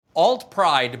Alt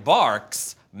Pride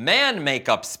barks, man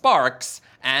makeup sparks,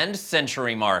 and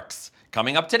century marks.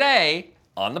 Coming up today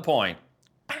on The Point.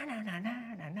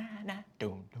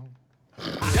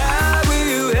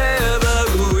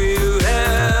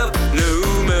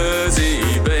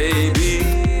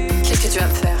 Qu'est-ce que tu vas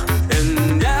me faire?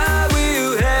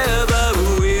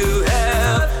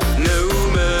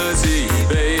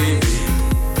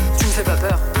 Tu me fais pas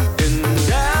peur.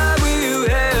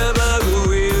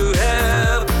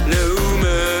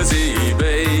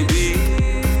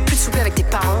 Plus de souper avec tes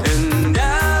parents.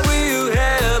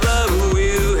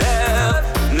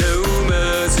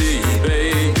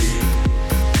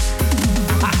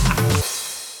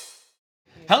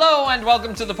 Hello and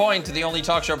welcome to The Point, the only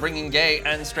talk show bringing gay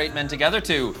and straight men together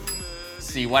to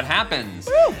see what happens.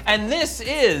 Woo! And this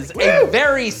is a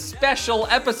very special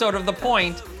episode of The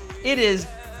Point. It is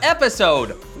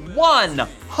episode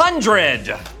 100.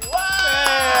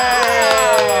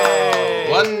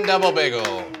 One double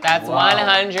bagel. That's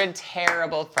 100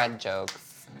 terrible Fred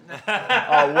jokes.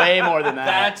 Oh, way more than that.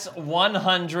 That's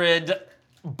 100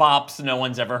 bops no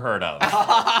one's ever heard of. That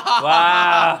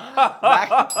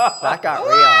got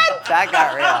real. That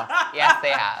got real. Yes, they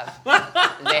have.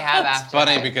 They have after.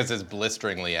 Funny because it's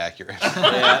blisteringly accurate.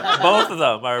 Both of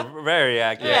them are very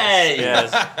accurate. Yay.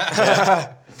 Yes.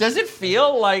 Does it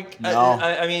feel like? No.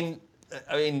 I mean,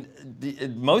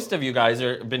 most of you guys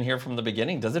have been here from the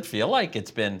beginning. Does it feel like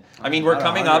it's been? I mean, we're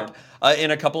coming up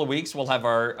in a couple of weeks. We'll have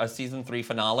our season 3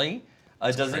 finale.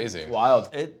 Does Crazy. Wild.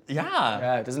 Yeah.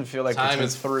 Yeah, it doesn't feel like Time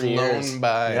it's been has 3 flown years.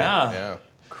 by. Yeah.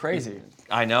 Crazy.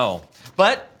 I know.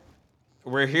 But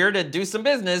we're here to do some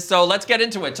business, so let's get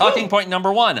into it. Talking point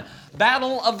number 1: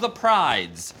 Battle of the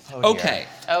Prides. Okay.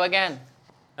 Oh, again.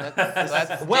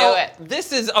 Let's Well, do it.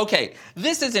 this is okay.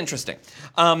 This is interesting.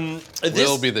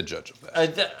 We'll be the judge of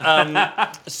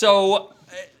that.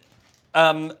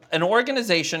 An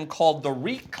organization called the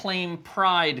Reclaim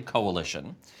Pride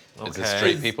Coalition. Is it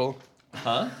straight people?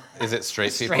 Huh? Is it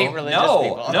straight people? Straight religious No,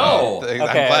 people. no. I'm Okay,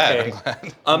 glad. okay.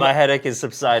 I'm glad. My headache is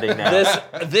subsiding now.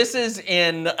 This is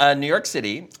in New York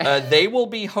City. They will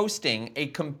be hosting a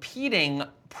competing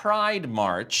Pride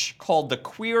March called the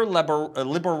Queer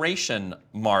Liberation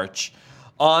March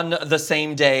on the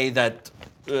same day that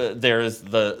there's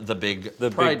the big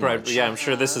Pride March. Yeah, I'm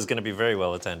sure this is going to be very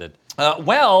well attended.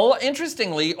 Well,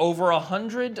 interestingly, over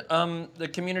 100 the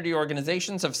community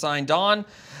organizations have signed on.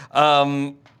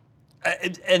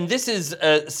 And this is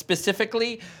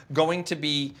specifically going to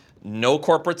be no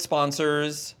corporate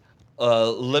sponsors,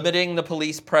 limiting the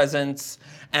police presence,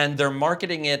 and they're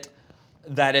marketing it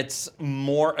that it's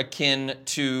more akin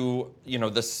to,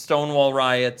 the Stonewall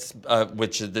riots,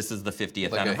 this is the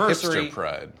 50th Like anniversary. a hipster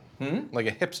pride. Like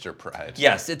a hipster pride.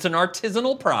 Yes, it's an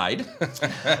artisanal pride,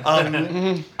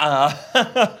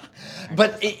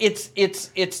 but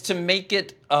it's to make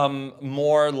it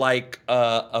more like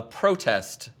a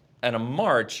protest and a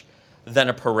march than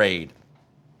a parade.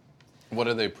 What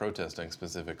are they protesting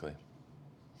specifically?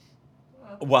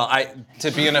 Well,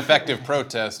 To be an effective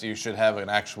protest, you should have an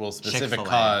actual specific Chick-fil-A.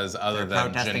 cause other They're than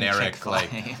protesting generic,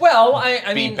 Chick-fil-A. well, I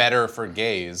be mean, better for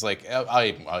gays. Like,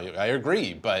 I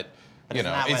agree, but, isn't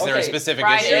that is what- there a Okay, specific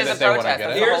Pride issue is that a they want to protest, get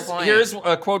that's at? the whole point. Here's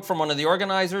a quote from one of the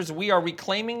organizers. "We are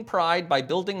reclaiming pride by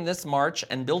building this march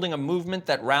and building a movement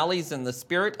that rallies in the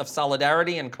spirit of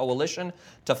solidarity and coalition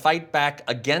to fight back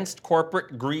against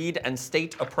corporate greed and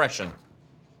state oppression."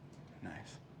 Nice.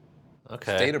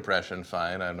 Okay. State oppression,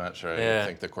 fine. I'm not sure. I Yeah. don't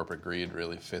think the corporate greed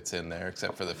really fits in there,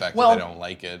 except for the fact Well- that they don't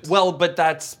like it. Well, but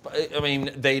that's,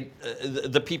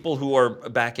 the people who are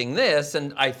backing this,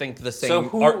 and I think the same. So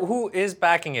who is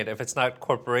backing it if it's not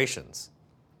corporations?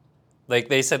 Like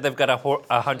they said they've got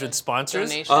 100 sponsors,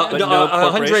 Donations. but no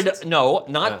 100, corporations? no,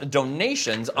 not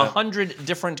donations. 100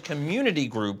 different community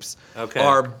groups Okay.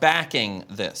 are backing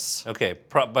this. Okay,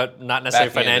 but not necessarily Backing it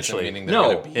doesn't financially. meaning they're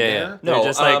No. gonna be Yeah, yeah. there. They're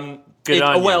just like, good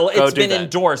on you. Well, Go it's do been that.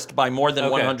 endorsed by more than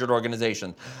Okay. 100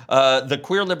 organizations. The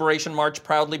Queer Liberation March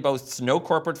proudly boasts no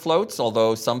corporate floats,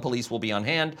 although some police will be on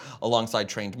hand alongside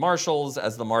trained marshals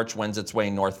as the march wends its way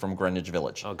north from Greenwich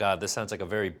Village. Oh God, this sounds like a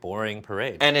very boring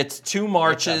parade. And it's 2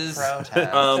 marches.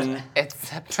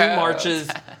 It's a 2 marches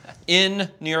in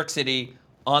New York City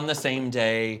on the same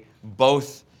day,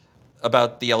 both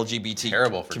about the LGBT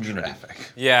Terrible for community. traffic.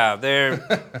 Yeah, they're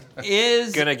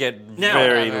Is gonna get Now-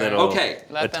 very little Okay.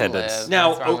 Let them attendance. live. now,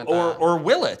 What's wrong with that? or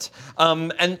will it?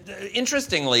 And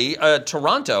interestingly,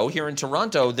 Toronto, here in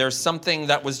Toronto, there's something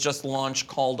that was just launched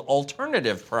called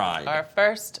Alternative Pride. Our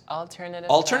first alternative.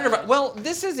 Alternative. pride. Well,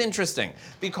 this is interesting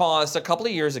because a couple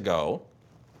of years ago,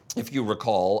 if you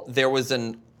recall, there was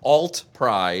an alt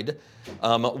pride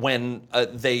when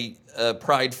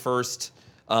Pride first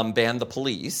banned the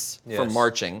police from Yes.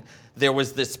 marching, there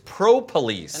was this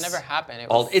pro-police. That never happened. It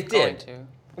Well, was it going did. to.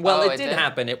 Well, Oh, it did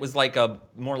happen. It was like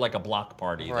more like a block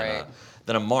party Right.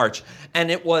 than a march,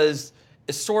 and it was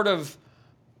sort of.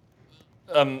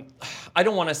 I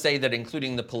don't want to say that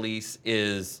including the police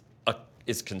is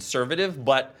conservative,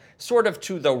 but sort of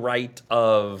to the right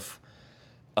of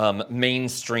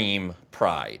mainstream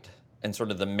pride and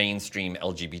sort of the mainstream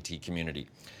LGBT community.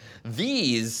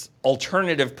 These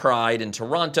alternative pride in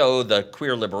Toronto, the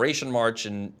Queer Liberation March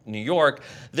in New York,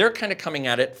 they're kind of coming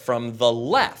at it from the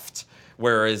left,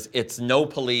 whereas it's no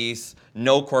police,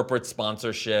 no corporate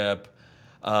sponsorship.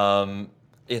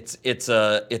 It's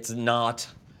not.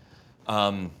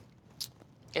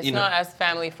 It's you know- not as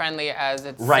family friendly as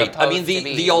it's Right. I mean, supposed to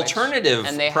be, the alternative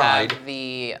and they pride. have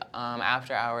the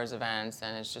after hours events,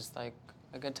 and it's just like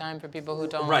a good time for people who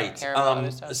don't Right. care about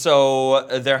other stuff. So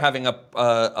they're having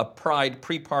a pride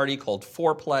pre-party called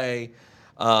Foreplay,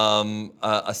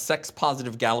 a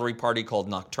sex-positive gallery party called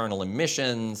Nocturnal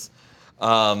Emissions.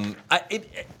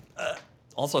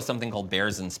 Also something called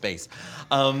Bears in Space.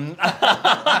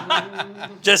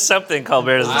 Just something called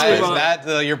Bears in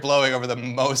Space. You're blowing over the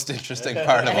most interesting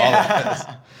part of all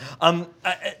of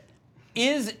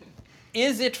this.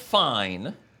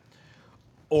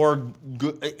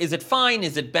 Is it fine?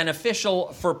 Is it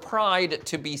beneficial for Pride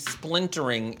to be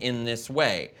splintering in this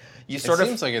way? You It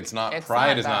seems like it's not. It's Pride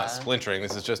not is not bad. splintering.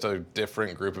 This is just a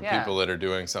different group of Yeah. people that are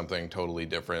doing something totally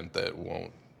different that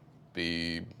won't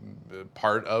be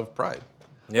part of Pride.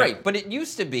 Yeah. Right, but it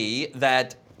used to be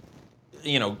that,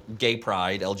 gay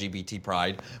pride, LGBT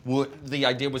pride, the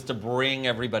idea was to bring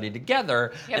everybody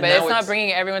together. Yeah, and but now it's not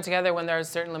bringing everyone together when there are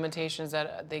certain limitations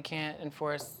that they can't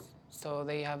enforce. So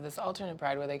they have this alternate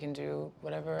pride where they can do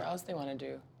whatever else they want to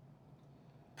do.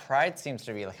 Pride seems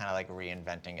to be kind of like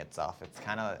reinventing itself. It's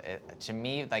kind of, to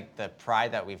me, like the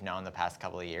Pride that we've known the past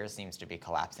couple of years seems to be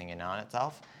collapsing in on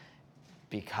itself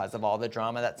because of all the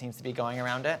drama that seems to be going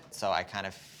around it. So I kind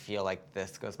of feel like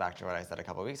this goes back to what I said a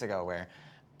couple of weeks ago, where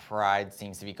Pride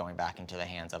seems to be going back into the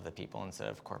hands of the people instead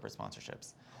of corporate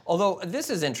sponsorships. Although this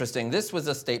is interesting, this was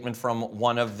a statement from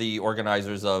one of the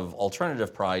organizers of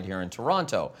Alternative Pride here in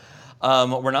Toronto.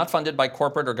 We're not funded by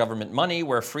corporate or government money.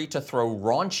 We're free to throw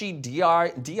raunchy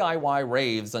DIY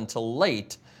raves until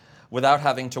late without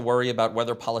having to worry about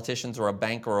whether politicians or a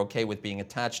bank are okay with being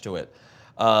attached to it.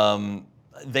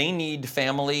 They need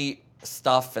family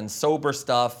stuff and sober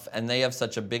stuff, and they have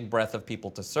such a big breadth of people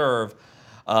to serve.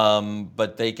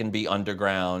 But they can be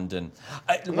underground. And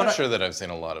I'm not sure that I've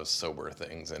seen a lot of sober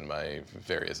things in my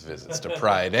various visits to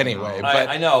Pride anyway. But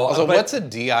I know, Also, but- what's a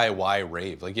DIY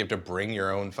rave? Like you have to bring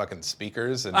your own fucking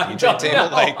speakers and I DJ don't table?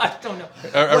 know. Like, I don't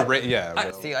know.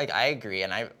 yeah. See, like I agree,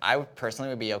 and I personally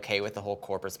would be okay with the whole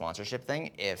corporate sponsorship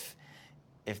thing if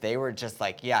they were just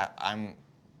like, yeah, I'm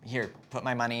here, put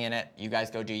my money in it, you guys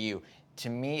go do you. To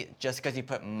me, just because you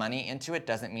put money into it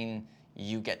doesn't mean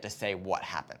you get to say what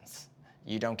happens.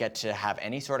 You don't get to have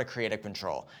any sort of creative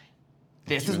control.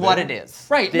 This is what it is.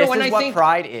 Right, This no, and is I what think-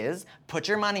 Pride is. Put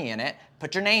your money in it.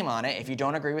 Put your name on it. If you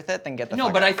don't agree with it, then get the No,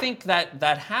 fuck but out. I think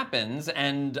that happens,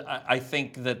 and I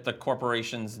think that the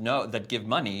corporations know that give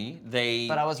money. They.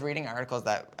 But I was reading articles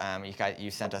that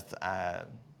you sent us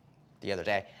the other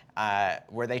day,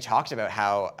 where they talked about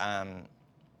how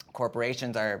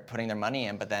corporations are putting their money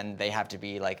in, but then they have to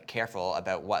be like careful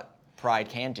about what Pride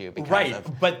can do because Right,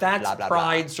 of but that's blah, blah,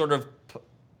 Pride blah. sort of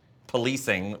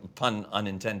policing, pun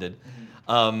unintended.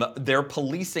 They're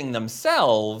policing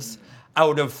themselves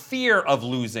out of fear of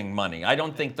losing money. I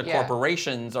don't think the Yeah.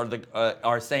 corporations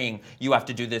are saying you have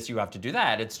to do this, you have to do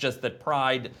that. It's just that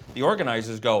Pride, the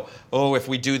organizers go, oh, if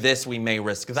we do this, we may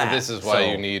risk So that. this is why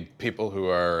you need people who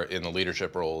are in the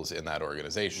leadership roles in that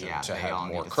organization Yeah, to they all have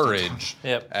need more to stick courage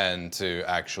Yep. and to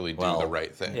actually do Well, the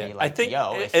right thing. Yeah, like, I think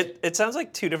yo, if- it sounds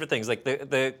like two different things. Like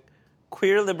the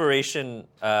queer liberation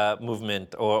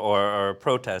movement or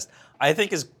protest, I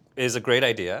think is a great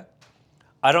idea.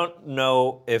 I don't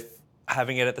know if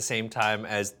having it at the same time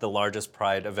as the largest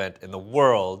Pride event in the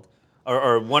world,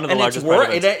 or one of the And largest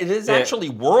Pride events. it is Yeah. actually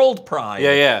World Pride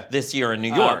Yeah. this year in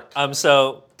New York.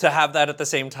 So to have that at the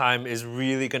same time is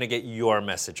really going to get your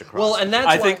message across. Well, and that's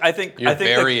I why- think I think You're I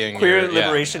think burying that queer your- yeah,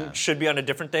 liberation yeah. should be on a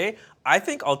different day. I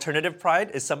think alternative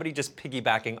Pride is somebody just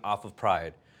piggybacking off of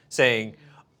Pride, saying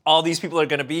all these people are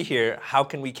going to be here. How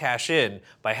can we cash in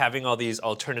by having all these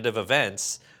alternative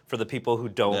events for the people who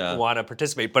don't Yeah. want to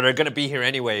participate but are going to be here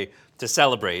anyway to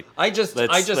celebrate? I just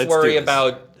Let's do worry this.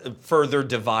 about further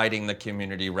dividing the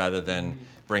community rather than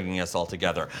bringing us all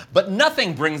together. But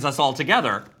nothing brings us all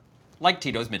together like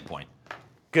Tito's Midpoint.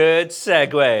 Good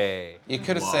segue. You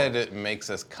could have said it makes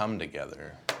us come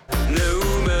together. No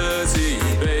mercy,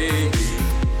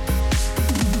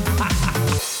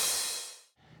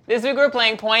 This week we're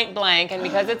playing Point Blank, and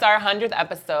because it's our 100th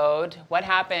episode, what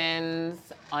happens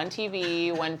on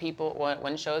TV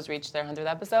when shows reach their 100th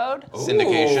episode?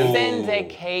 Syndication.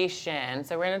 Syndication.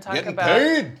 So we're going to talk Getting about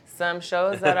paid. some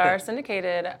shows that are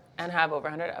syndicated and have over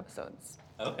 100 episodes.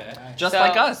 Okay. Just So-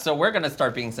 like us, so we're gonna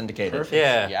start being syndicated.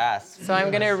 Yeah. Yes. So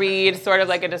I'm going to read sort of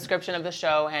like a description of the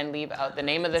show and leave out the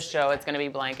name of the show. It's going to be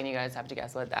blank, and you guys have to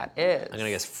guess what that is. I'm gonna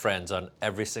guess Friends on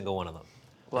every single one of them.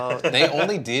 Well, They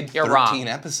only did You're 13 wrong.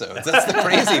 episodes. That's the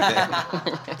crazy thing.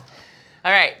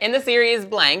 all right. In the series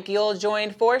Blank, you'll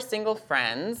join 4 single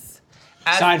friends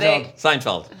as Seinfeld.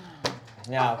 Seinfeld.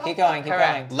 No, keep going, keep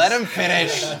Correct. going. Let him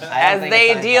finish. as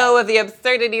they deal with the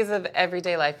absurdities of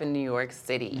everyday life in New York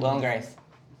City. Will and Grace.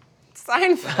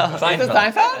 Seinfeld.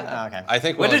 Seinfeld. Oh, okay. I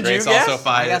think What Will and did you Grace guess? also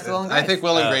I guess Will and I think Grace.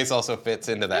 Will and Grace also fits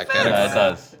into that Yeah, category. it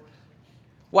does.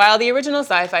 While the original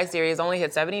sci-fi series only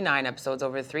hit 79 episodes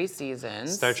over 3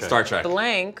 seasons, Star Trek. Star Trek.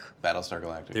 Blank Battlestar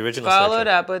Galactica. The original Star followed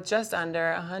Trek. up with just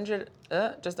under 100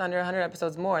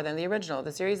 episodes more than the original.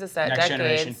 The series is set Next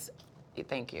decades.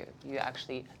 Thank you. You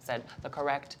actually said the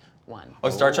correct one. Oh,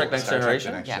 Star Trek Next Star Trek,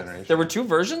 Generation? The Next Yes. Generation. There were 2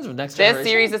 versions of Next This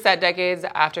Generation? series is set decades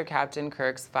after Captain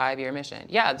Kirk's 5-year mission.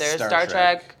 Yeah, there's Star Star,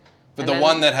 Trek. Trek. But and the then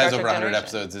one that has Star over Trek 100 Generation.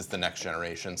 episodes is The Next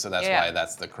Generation, so that's Yeah. why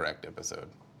that's the correct episode.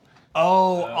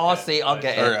 Oh, see, I'll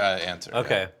get Or it. answer.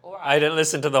 Okay. I didn't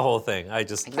listen to the whole thing. I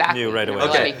just Exactly. knew right away. You're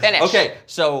Let me finish. Okay,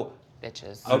 so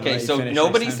Bitches. okay, Let me so finish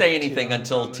nobody next say time. anything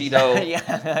until Tito. Yeah,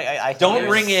 I Don't hear-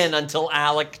 ring in until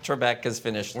Alec Trebek has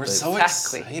finished. We're this. so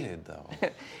Exactly. excited, though.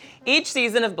 Each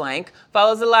season of Blank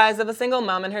follows the lives of a single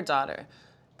mom and her daughter.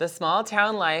 The small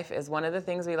town life is one of the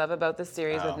things we love about this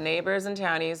series, with neighbors and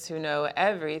townies who know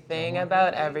everything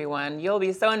about everyone. You'll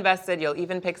be so invested, you'll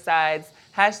even pick sides.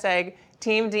 Hashtag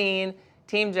Team Dean,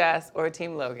 Team Jess, or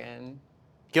Team Logan.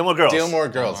 Gilmore Girls. Gilmore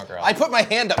Girls. Gilmore Girls. I put my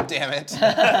hand up, damn it.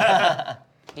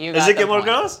 You Is got it the Gilmore point.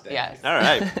 Girls? Yes. All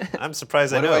right. I'm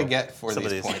surprised I What do know. I get for some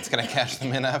of these points? Can I cash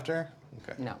them in after?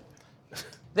 Okay. No.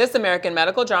 This American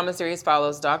medical drama series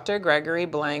follows Dr. Gregory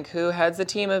Blank, who heads a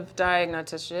team of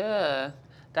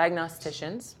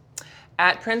diagnosticians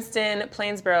at Princeton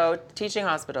Plainsboro Teaching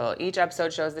Hospital. Each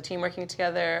episode shows the team working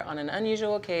together on an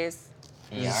unusual case.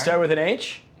 Does it start with an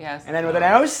H? Yes. And then with an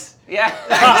house? Yeah.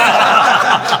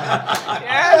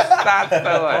 Yes, that's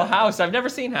the Oh, one. House. I've never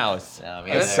seen House. No,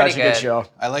 me It was neither. pretty Such a good good. show.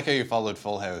 I like how you followed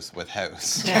Full House with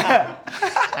House.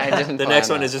 I didn't. The plan next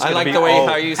one that. is just I going like to be the way all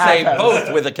how you say House.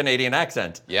 both with a Canadian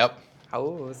accent. Yep.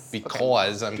 House.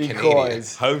 Because I'm Canadian.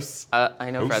 Because. House.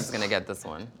 I know Fred's gonna get this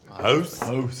one. House.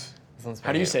 House. This one's for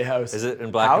How do you say house? Is it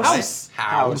in black House? and white?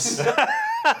 House.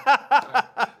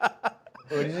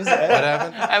 What did you say? What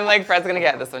happened? I'm like, Fred's gonna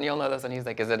get this one. You'll know this one. He's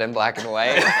like, is it in black and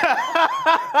white?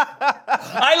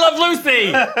 I love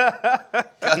Lucy.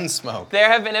 Gunsmoke. There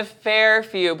have been a fair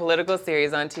few political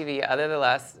series on TV over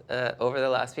the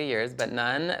last few years, but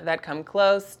none that come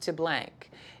close to Blank.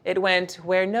 It went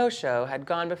where no show had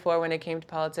gone before when it came to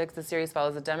politics. The series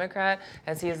follows a Democrat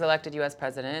as he is elected U.S.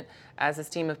 president. As his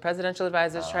team of presidential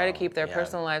advisors try to keep their yeah.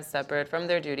 personal lives separate from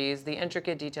their duties, the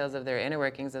intricate details of their inner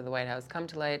workings of the White House come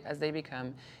to light as they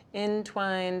become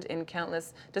entwined in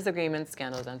countless disagreements,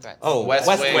 scandals, and threats. Oh, West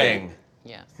West, Wing. Wing.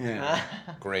 Yeah. Yeah.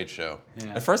 Great show.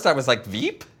 At first I was like,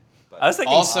 Veep? I was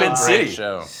thinking Also Spin great City.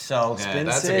 show. So good. Spin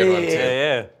That's a good one, too. City.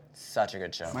 Yeah. Such a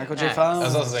good show. Michael J. Nice. I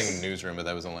was Fox. also saying Newsroom, but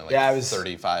that was only like Yeah, it was-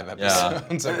 35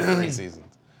 episodes over 3 seasons.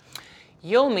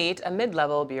 You'll meet a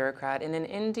mid-level bureaucrat in an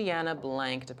Indiana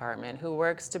blank department who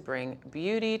works to bring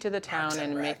beauty to the town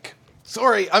and make.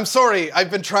 I'm sorry. I've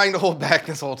been trying to hold back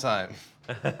this whole time.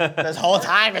 This whole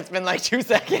time, it's been like 2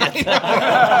 seconds.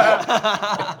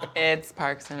 It's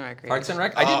Parks and Recreation. Parks and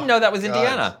Rec? I didn't know that was God.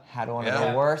 Indiana. Had one Yeah.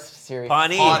 of the worst series.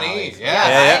 Pawnee. Pawnee, Yeah,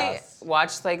 yeah. I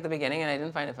watched like the beginning and I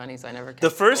didn't find it funny, so I never. The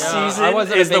first I season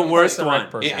wasn't a is the big worst Parks and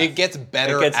Rec one. person. It gets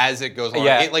better It gets- as it goes on.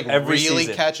 yeah, It like every really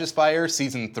season. catches fire.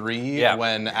 Season 3, Yeah.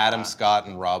 when Adam Scott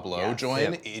and Rob Lowe Yes.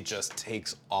 join, Yeah. it just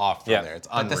takes off from Yeah. there. It's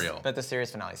But the- unreal. But the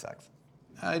series finale sucks.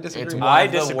 I disagree. It's with one I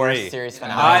of the disagree. worst series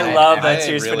finales. I love I that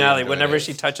series really finale. enjoyed Whenever it.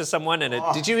 she touches someone and it.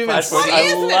 Did you even Flash forward. see?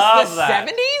 I love the that.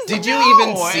 70s? Did you No,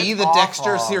 even see the awful.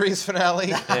 Dexter series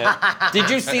finale? Did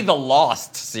you see the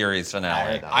Lost series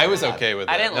finale? I was okay with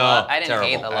it. I didn't. No, I didn't terrible.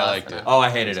 hate the I last liked one. it. Oh, I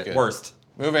hated It's it. good. Worst.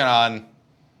 Moving on,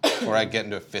 where I get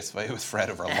into a fist fight with Fred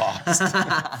over Lost.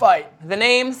 Fight. The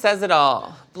name says it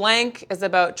all. Blank is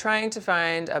about trying to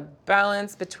find a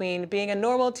balance between being a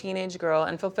normal teenage girl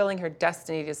and fulfilling her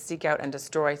destiny to seek out and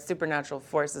destroy supernatural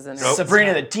forces in her.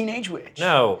 Sabrina the Teenage Witch.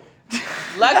 No.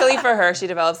 Luckily for her, she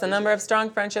develops a number of strong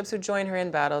friendships who join her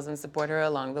in battles and support her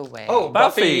along the way. Oh,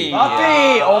 Buffy.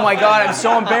 Buffy! Oh my god, I'm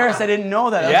so embarrassed. I didn't know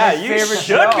that. That was my favorite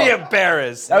show. be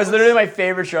embarrassed. That was literally my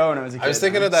favorite show when I was a kid. I was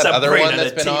thinking of that other Sabrina one that's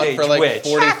the been on Teenage for like Witch.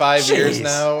 45 years Jeez.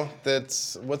 now.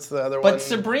 What's the other one? But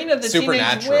Sabrina the Teenage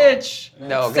Supernatural. Witch.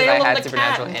 No, 'cause Salem I had the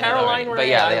Supernatural Cat, in it Caroline already. Ray. But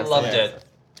yeah, they I have loved Supernatural. it.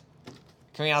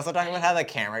 Can we also talk about how the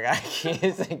camera guy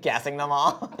keeps guessing them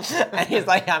all? And he's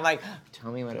like, I'm like, tell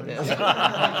me what it is. She's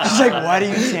like, what are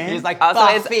you saying? He's like, Also,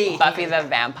 Buffy. it's Buffy the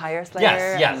Vampire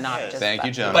Slayer. Yes. and not just Thank you,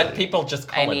 Buffy. John. But people just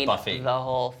I call it need Buffy. the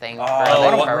whole thing for I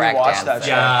the wanna correct rewatch that answer.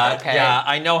 show. Yeah, Okay. yeah,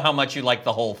 I know how much you like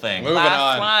the whole thing. Moving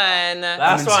Last on. one.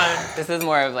 Last one. This is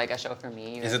more of like a show for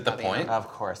me. You Is guys it the probably point? know. Of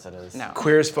course it is. No.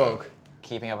 Queer as folk.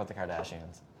 Keeping Up with the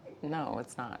Kardashians. No,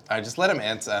 it's not. All right, just let him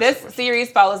answer. This series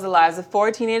follows the lives of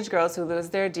 4 teenage girls who lose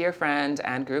their dear friend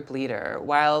and group leader.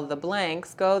 While the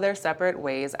blanks go their separate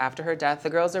ways after her death,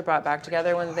 the girls are brought back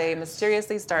together when they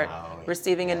mysteriously start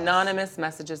receiving anonymous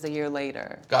messages a year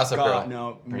later. Gossip Girl. God,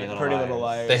 no. Pretty Pretty Little Little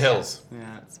Liars. The Hills. Yeah.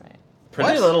 That's right.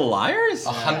 Pretty What? Little Liars?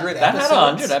 100 That episodes? had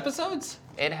 100 episodes?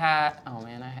 It had, oh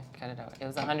man, I cut it out. It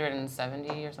was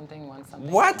 170 or something, one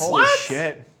something. What? Holy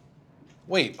shit.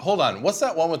 Wait, hold on. What's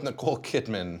that one with Nicole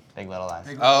Kidman? Big Little Lies.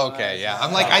 Oh, okay, yeah.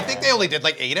 I'm like, I think they only did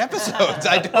like 8 episodes.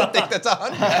 I don't think that's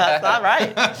 100. That's not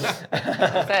right.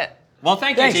 That's it. Well,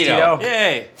 thank you, Thanks, Tito, Tito.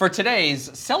 Yay. for today's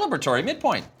celebratory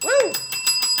midpoint.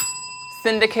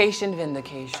 Syndication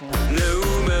vindication.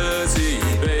 No mercy,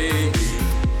 baby.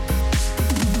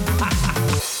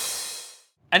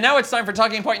 And now it's time for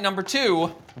talking point number 2,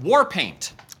 war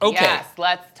paint. Okay. Yes,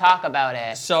 let's talk about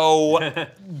it. So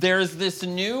there's this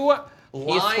new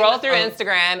You scroll through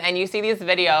Instagram and you see this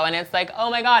video and it's like, oh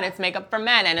my god, it's makeup for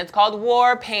men and it's called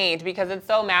war paint because it's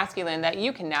so masculine that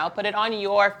you can now put it on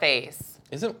your face.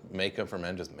 Isn't makeup for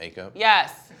men just makeup?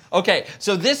 Yes. Okay,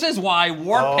 so this is why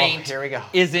war Oh, paint here we go.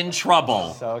 is in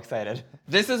trouble. So excited.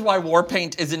 This is why war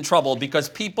paint is in trouble because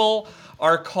people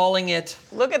are calling it.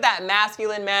 Look at that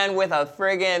masculine man with a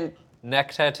friggin'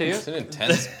 Neck tattoo. It's an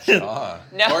intense jaw.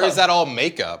 No. Or is that all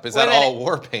makeup? Is that Wait a all minute.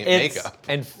 war paint It's- makeup?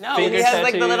 And no, he finger has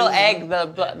like the little tattoos.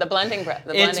 egg, the blending the It's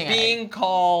blending being egg.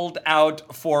 called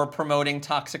out for promoting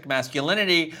toxic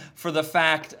masculinity for the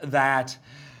fact that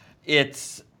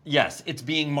it's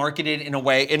being marketed in a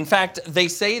way. In fact, they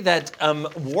say that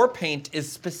war paint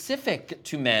is specific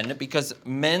to men because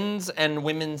men's and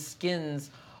women's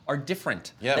skins are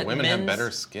different. Yeah, That women have men's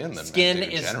better skin than men skin do,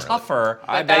 is generally. tougher.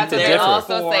 I But beg that's to what they differ.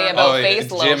 also say about Oh, face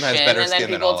Jim lotion, has better and then skin than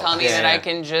people all of tell me us. that Yeah. I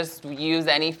can just use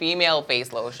any female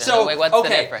face lotion. So Wait, what's the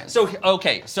okay, difference?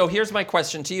 so here's my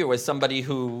question to you, as somebody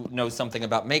who knows something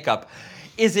about makeup: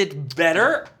 is it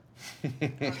better?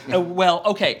 Well,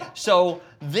 okay. So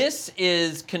this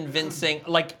is convincing.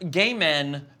 Like gay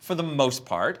men, for the most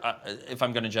part, if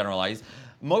I'm going to generalize,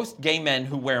 most gay men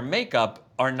who wear makeup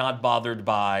are not bothered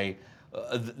by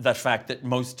the fact that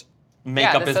most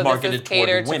makeup is marketed this is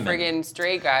catered toward to women. friggin'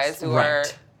 straight guys who Right. are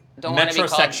don't want to be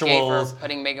called gay for Metrosexuals,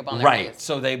 putting makeup on their Right. face.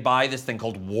 So they buy this thing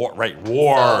called war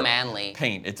So manly.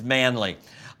 paint. It's manly.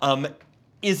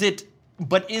 Is it?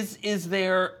 But is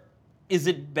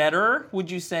it better?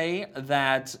 Would you say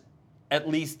that at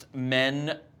least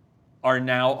men are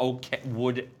now okay?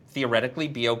 Would theoretically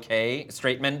be okay?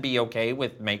 Straight men be okay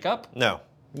with makeup? No.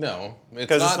 No, it's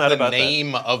 'Cause it's not, not the about that.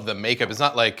 name of the makeup. It's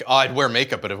not like, oh, I'd wear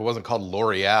makeup, but if it wasn't called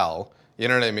L'Oreal, you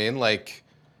know what I mean? Like,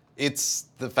 it's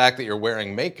the fact that you're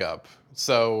wearing makeup.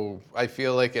 So I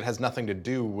feel like it has nothing to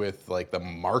do with like the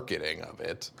marketing of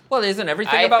it. Well, isn't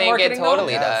everything I about think marketing? it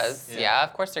totally though? does. Yeah,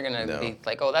 of course they're gonna No. be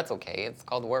like, oh, that's okay. It's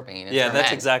called war paint. It's Yeah, for that's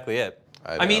men. exactly it.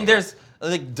 I mean, there's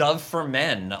like Dove for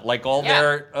Men, like all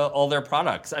Yeah. their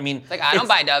products. I mean, Like I don't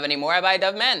buy Dove anymore. I buy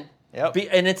Dove Men. Yep.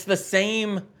 and it's the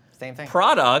same Same thing.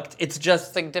 product. It's just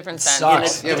It's like different scents.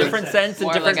 Sucks. And it's it's different scents and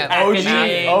more different like a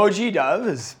packaging. OG Dove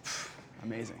is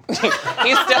amazing. He's still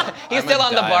I'm a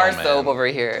on the dial bar man. soap over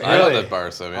here. I love Really? that bar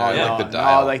soap. Oh, I no, like the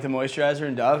dial. No, like the moisturizer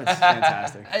in Dove, it's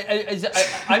fantastic.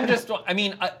 I'm just. I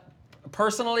mean,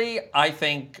 personally, I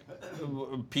think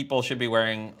people should be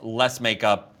wearing less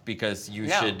makeup because you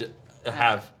No. should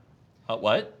have.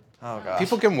 What? Oh god.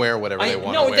 People can wear whatever they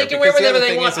want no, to wear. they can wear because the whatever other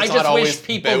they thing want. is I it's just not wish always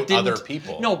people about didn't. other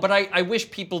people. No, but I wish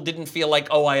people didn't feel like,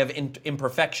 oh, I have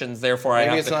imperfections, therefore I Maybe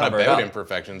have it's to not cover it about up.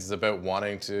 imperfections. It's about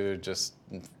wanting to just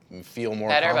feel more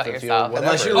Better about confident, yourself. feel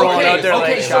Unless whatever. you're rolling Okay, out there like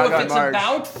okay, so if Shotgun it's March.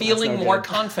 about feeling no more good.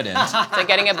 confident. It's like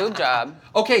getting a boob job.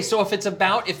 Okay, so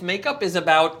if makeup is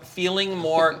about feeling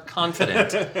more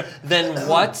confident, then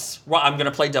I'm going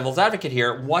to play devil's advocate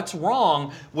here. What's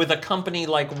wrong with a company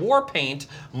like Warpaint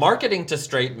marketing to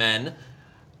straight men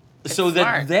so that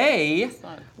smart. they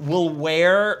Smart. will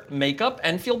wear makeup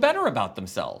and feel better about I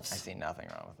themselves. see nothing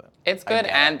wrong with it. It's I good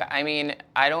get and it. I mean,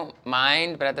 I don't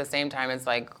mind, but at the same time, it's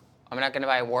like I'm not gonna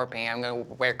buy war paint. I'm gonna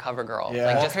wear CoverGirl. Yeah.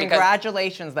 Like Well, just because.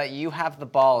 congratulations that you have the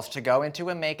balls to go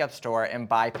into a makeup store and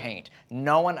buy paint.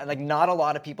 No one, like, not a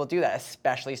lot of people do that,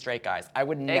 especially straight guys. I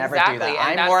would never do Exactly, that. and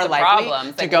I'm that's more the likely problem.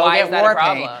 It's to like, go why get is that a war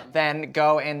paint problem? than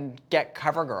go and get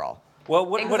CoverGirl.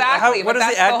 Well, Exactly, what but is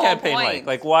that's the ad the whole campaign like? point.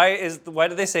 Like, why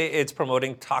do they say it's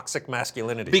promoting toxic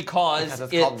masculinity? Because Because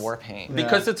it's called war paint.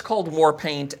 Because it's called war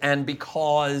paint, and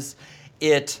because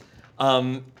it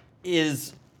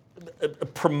is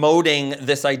promoting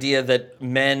this idea that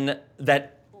Wouldn't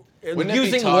it be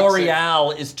using toxic?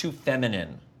 L'Oreal is too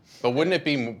feminine. But wouldn't it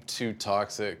be too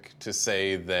toxic to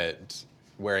say that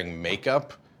wearing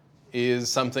makeup is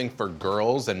something for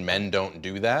girls and men don't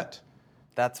do that?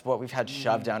 That's what we've had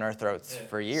shoved down our throats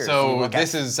for years. You So look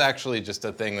this at- is actually just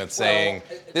a thing that's saying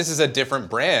this is a different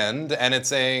brand, and it's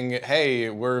saying, hey,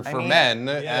 we're for mean, men,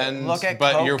 and Look at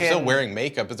but you're Coke still and- wearing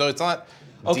makeup, so it's not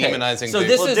Okay, demonizing. so things.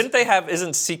 this Well, is- didn't they have?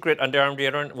 Isn't Secret underarm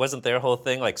deodorant? Wasn't their whole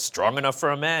thing like strong enough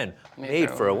for a man,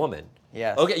 made for a woman?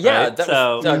 Yes. Okay, yeah, Right, that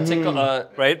so- was, take a,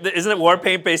 Right? Isn't it war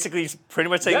paint basically pretty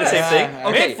much saying the same Yes. thing?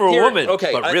 Okay, Made for a here- woman,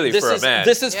 okay, but really this for a is, man.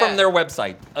 This is Yeah. from their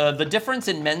website. The difference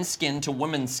in men's skin to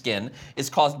women's skin is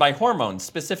caused by hormones,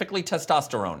 specifically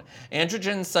testosterone.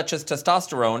 Androgens such as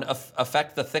testosterone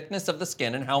affect the thickness of the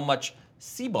skin and how much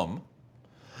sebum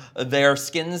their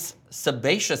skin's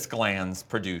sebaceous glands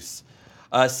produce.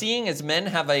 Seeing as men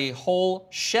have a whole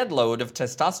shed load of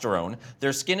testosterone,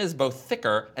 their skin is both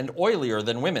thicker and oilier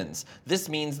than women's. This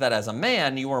means that as a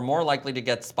man, you are more likely to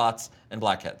get spots and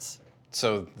blackheads.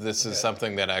 So this is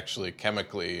something that actually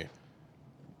chemically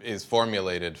is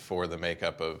formulated for the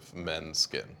makeup of men's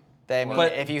skin. They mean,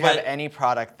 But- if you have but- any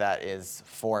product that is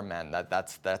for men,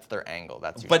 that's their angle.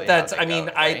 That's usually But that's, how they I mean,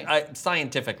 go, right? I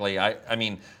scientifically, I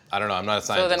mean, I don't know. I'm not a So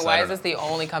scientist. then I why don't is this know. the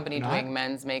only company doing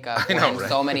men's makeup I know, when right?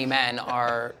 so many men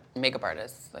are makeup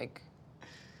artists? Like,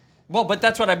 well, but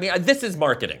that's what I mean. This is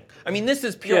marketing. I mean, this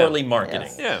is purely marketing.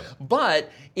 Yes. Yeah. But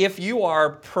if you are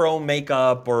pro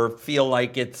makeup or feel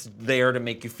like it's there to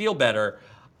make you feel better,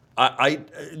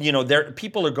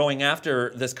 people are going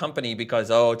after this company because,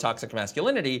 toxic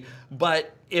masculinity.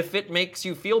 But if it makes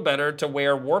you feel better to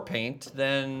wear war paint,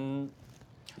 then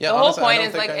Yeah, the whole honestly, I point don't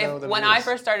is think like, I know if that when it I is.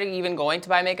 first started even going to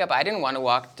buy makeup, I didn't want to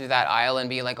walk through that aisle and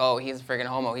be like, oh, he's a friggin'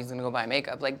 homo, he's gonna go buy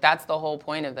makeup. Like, that's the whole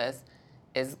point of this,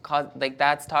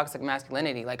 that's toxic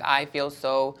masculinity. Like, I feel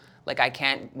so like I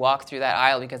can't walk through that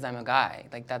aisle because I'm a guy.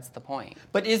 Like, that's the point.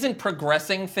 But isn't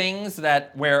progressing things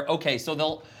that where okay,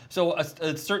 so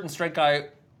a certain straight guy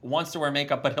wants to wear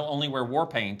makeup, but he'll only wear war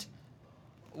paint.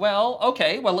 Well,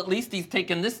 okay, well at least he's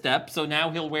taken this step, so now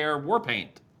he'll wear war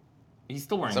paint. He's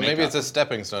still wearing So makeup. maybe it's a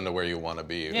stepping stone to where you want to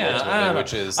be, Yeah, ultimately, I don't know.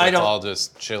 which is I let's don't- all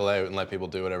just chill out and let people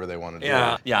do whatever they want to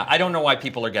do. yeah. I don't know why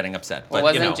people are getting upset, but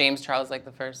Wasn't you know. James Charles like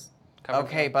the first cover?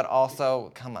 Okay, but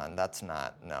also, come on, that's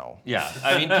not, no. Yeah,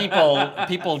 I mean,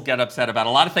 people get upset about a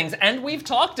lot of things, and we've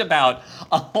talked about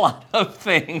a lot of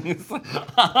things.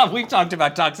 We've talked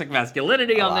about toxic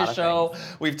masculinity on lot this of show.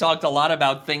 We've talked a lot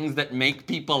about things that make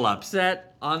people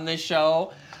upset on this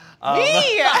show.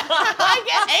 I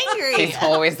get angry. He's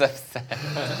always upset.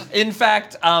 In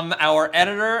fact, our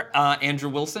editor, Andrew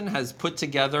Wilson, has put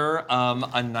together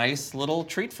a nice little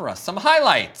treat for us. Some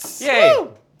highlights. Yay!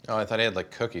 Oh, I thought he had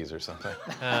like cookies or something.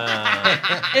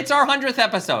 It's our 100th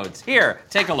episodes. Here,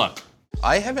 take a look.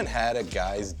 I haven't had a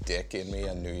guy's dick in me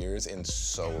on New Year's in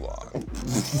so long.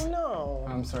 No.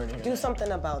 I'm sorry to hear Do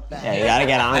something about that. Yeah, you gotta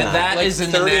get on And that. that is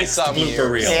in the 30 next some blooper years.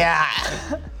 reel. Yeah.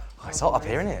 It's all up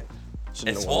here, isn't it?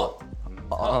 It's what?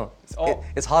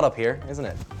 It's hot up here, isn't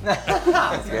it?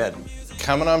 It's good.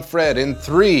 Coming on Fred in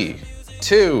 3,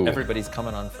 2. Everybody's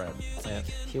coming on Fred.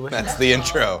 That's the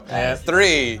intro.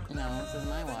 3. No, this is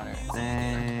my water.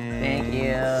 Thank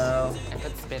you. I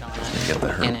put spit on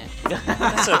it. In it.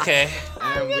 That's okay.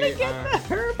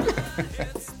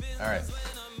 All right.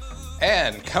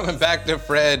 And coming back to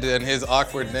Fred and his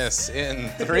awkwardness in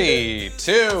 3,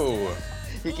 2.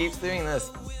 He keeps doing this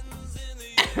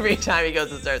every time he goes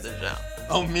to start the show.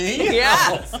 Oh, me?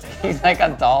 Yeah. He's like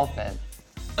a dolphin.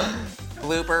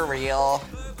 Blooper reel.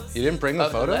 You didn't bring the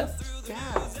photo?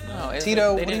 No, it's,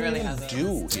 Tito, they what do didn't you really even have that.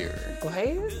 do here? What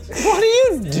are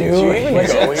you doing?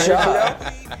 Oh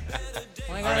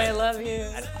my god, I love you.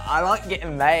 I like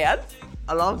getting mad.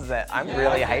 I love it. I'm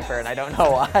really hyper and I don't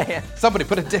know why. Somebody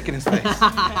put a dick in his face.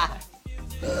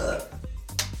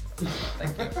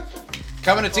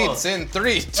 Coming to Teats in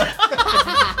 3, 2.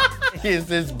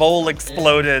 His bowl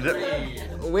exploded.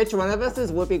 which one of us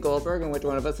is Whoopi Goldberg and which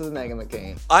one of us is Meghan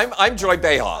McCain? I'm Joy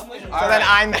Behar. So then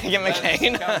I'm Meghan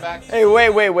McCain. Hey,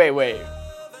 wait.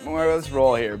 Let's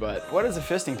roll here, but what is a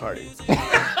fisting party?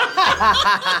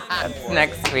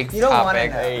 Next week's You don't want to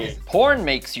topic. know. Porn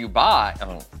makes you buy.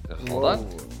 Oh, hold on.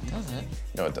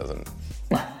 No, it doesn't.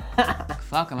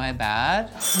 Fuck, am I bad?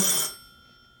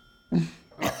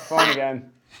 Phone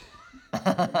again.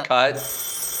 Cut.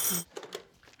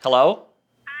 Hello?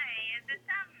 Hi, is this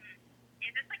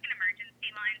like an emergency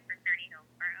line for 30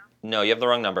 Hillsborough? No, you have the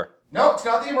wrong number. No, it's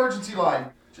not the emergency line.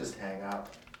 Just hang up.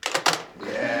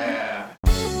 Yeah.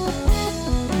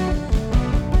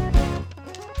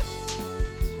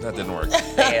 That didn't work.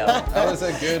 That was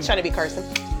a good. Trying to be Carson.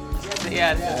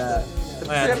 Yeah.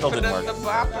 That still didn't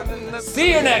work. See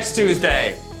you next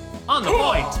Tuesday on The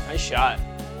Point. Nice shot.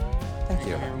 Thank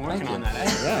you. I'm working on that.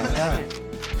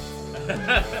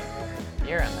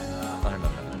 You're on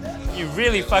that. You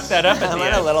really fucked that up at I the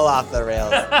went a end. little off the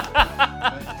rails.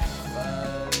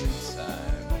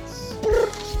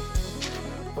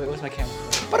 Wait, where's my camera?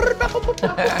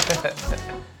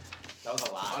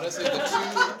 Honestly, the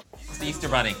two. It's the Easter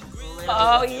Bunny.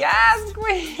 Oh, yes,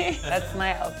 queen. That's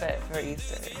my outfit for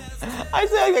Easter. I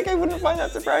said like I wouldn't find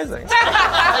that surprising.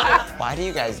 Why do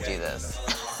you guys do this?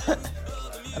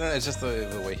 I don't know. It's just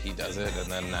the way he does it, and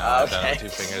then now down Okay.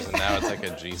 with 2 fingers, and now it's like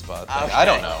a G-spot thing. I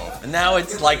don't know. And now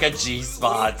it's like a G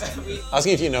spot.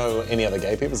 Asking if you know any other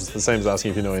gay people is the same as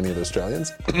asking if you know any other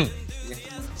Australians. Do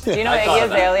you know Iggy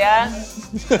Azalea?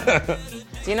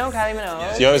 Do you know Kylie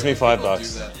Minogue? She owes me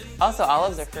 $5. Also,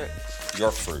 olives are fruit.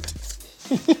 Your fruit.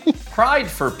 Pride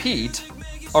for Pete.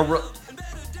 And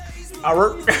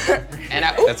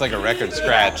That's like a record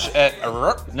scratch.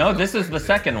 No, this is the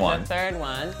second one. the third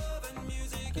one.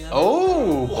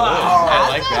 Oh, wow. I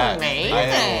like that. amazing. I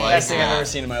like Best thing I've that. ever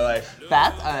seen in my life.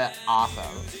 That's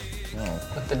awesome.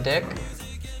 With the dick.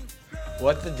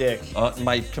 What the dick?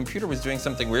 My computer was doing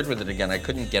something weird with it again. I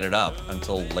couldn't get it up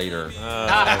until later.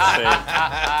 Yeah,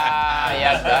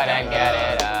 couldn't get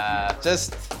it up.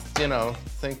 Just,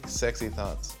 think sexy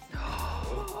thoughts.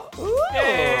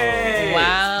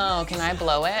 Wow, can I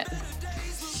blow it?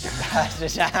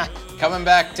 Coming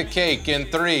back to cake in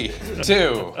 3,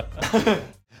 2.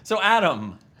 So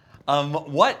Adam,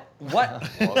 what?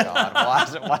 Oh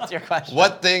God, what's your question?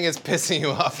 What thing is pissing you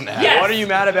off now? Yes! What are you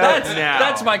mad about now?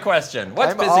 That's my question.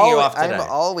 What's pissing you off today? I'm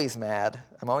always mad.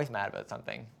 I'm always mad about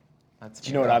something. Do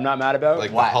you know what I'm not mad about? Like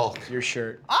the What? Hulk. Your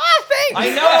shirt. Ah, thanks. I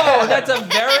know, that's a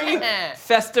very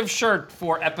festive shirt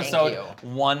for episode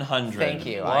Thank 100. Thank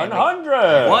you.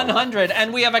 100. 100,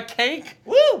 and we have a cake.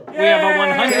 Woo! We have a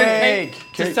 100 cake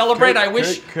to Cake, celebrate. cake, I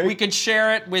wish cake. we could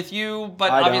share it with you,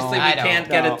 but I obviously don't. we I don't. can't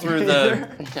get it through the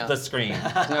No. screen.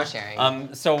 No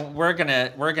sharing. So we're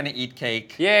gonna eat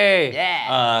cake. Yay.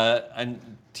 Yeah. And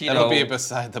Tito. That'll be a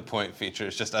beside the point feature.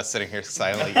 It's just us sitting here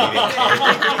silently eating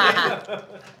cake.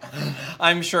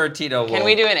 I'm sure Tito will. Can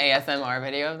we do an ASMR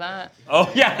video of that?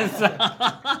 Oh yes. So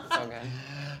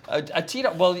good.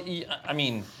 Tito. Well, I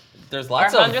mean, there's Our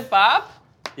lots of. 100th bop?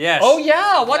 Yes. Oh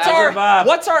yeah. What's That's our a bop.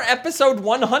 What's our episode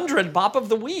 100 bop of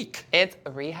the week? It's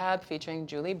Rehab featuring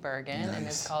Julie Bergen, and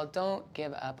it's called Don't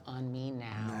Give Up on Me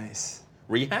Now. Nice.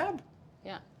 Rehab?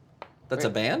 Yeah. That's a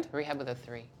band? Rehab with a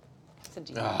 3. It's a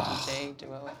DJ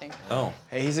duo, I think. Oh.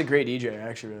 Hey, he's a great DJ. I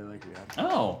actually really like Rehab.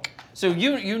 Oh. So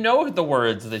you know the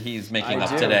words that he's making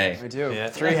up I do. today. I do. Yeah.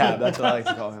 3hab, that's what I like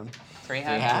to call him.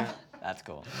 Rehab? That's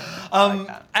cool.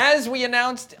 As we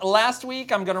announced last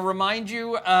week, I'm going to remind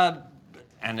you,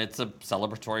 and it's a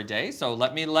celebratory day, so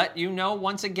let me let you know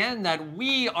once again that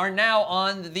we are now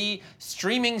on the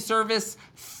streaming service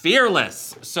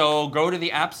Fearless. So go to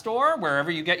the App Store,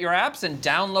 wherever you get your apps, and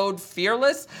download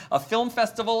Fearless, a film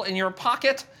festival in your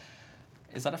pocket.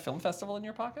 Is that a film festival in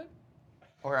your pocket?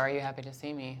 Or are you happy to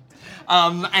see me?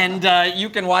 And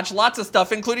you can watch lots of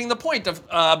stuff, including The Point.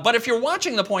 But if you're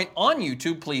watching The Point on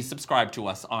YouTube, please subscribe to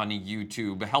us on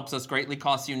YouTube. It helps us greatly,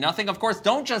 costs you nothing. Of course,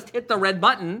 don't just hit the red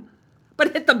button,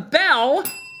 but hit the bell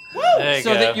There you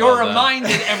so go. that you're Well done.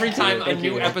 reminded every time a Thank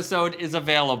new you. episode is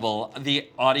available. The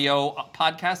audio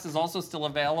podcast is also still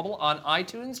available on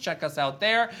iTunes. Check us out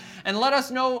there. And let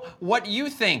us know what you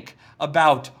think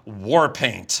about war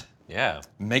paint. Yeah.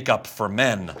 Makeup for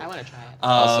men. I want to try it.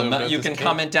 Also, note You this can cake.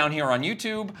 comment down here on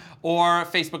YouTube or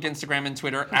Facebook, Instagram, and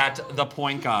Twitter at The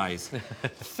Point Guys.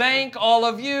 Thank all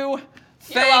of you.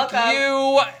 Thank welcome.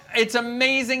 you. It's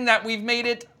amazing that we've made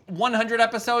it 100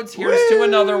 episodes. Here's to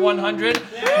another 100.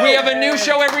 We have a new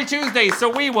show every Tuesday, so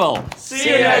we will See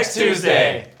you next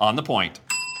Tuesday. on The Point.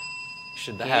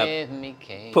 Should have Give me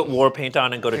cake. put war paint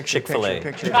on and go to Chick-fil-A.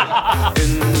 Picture. And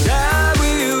I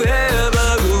will have